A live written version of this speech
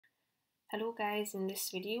Hello guys, in this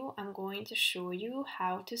video I'm going to show you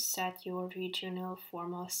how to set your regional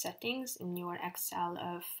formal settings in your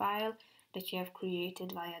Excel file that you have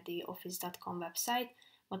created via the office.com website.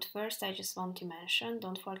 But first I just want to mention,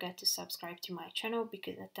 don't forget to subscribe to my channel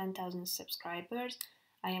because at 10,000 subscribers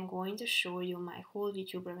I am going to show you my whole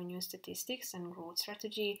YouTube revenue statistics and growth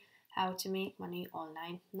strategy, how to make money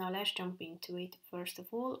online. Now let's jump into it. First of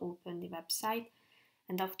all, open the website.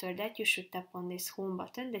 And after that you should tap on this home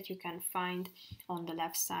button that you can find on the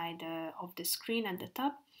left side of the screen at the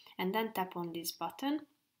top, and then tap on this button,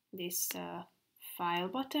 this file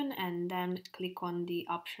button, and then click on the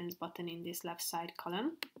options button in this left side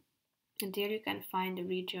column, and there you can find the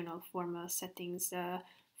regional formal settings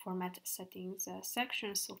format settings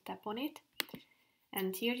section, so tap on it,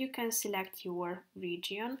 and here you can select your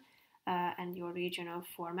region and your regional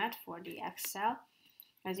format for the Excel.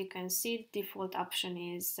 As you can see, the default option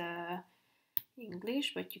is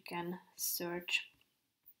English, but you can search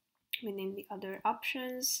within the other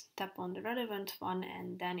options, tap on the relevant one,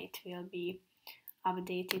 and then it will be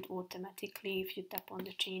updated automatically if you tap on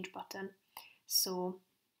the change button. So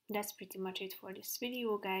that's pretty much it for this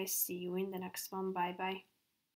video, guys. See you in the next one. Bye bye.